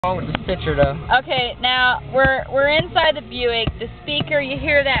wrong with this picture though. Okay, now we're inside the Buick. The speaker, you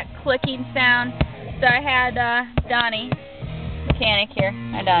hear that clicking sound. So I had Donnie, mechanic here.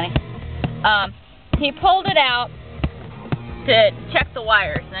 Hi, Donnie. He pulled it out to check the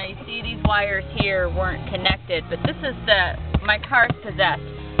wires. Now you see these wires here weren't connected, but this is my car's possessed,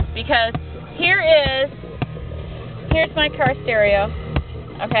 because here's my car stereo.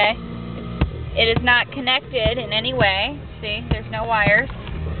 Okay, it is not connected in any way. See, there's no wires.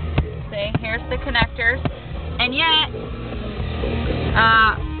 See, here's the connectors, and yet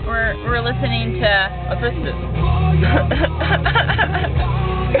we're listening to. What's this?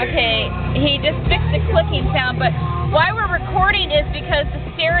 Okay, he just fixed the clicking sound, but why we're recording is because the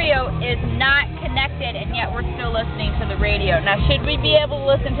stereo is not connected, and yet we're still listening to the radio. Now, should we be able to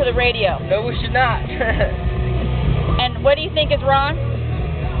listen to the radio? No, we should not. And what do you think is wrong?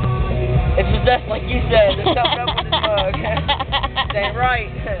 It's possessed, like you said. There's something up with this bug. It ain't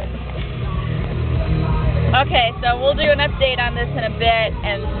right. Okay, so we'll do an update on this in a bit,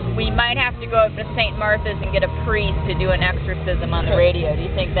 and we might have to go up to St. Martha's and get a priest to do an exorcism on the radio. Do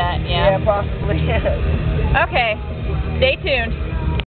you think that? Yeah? Yeah, possibly. Okay, stay tuned.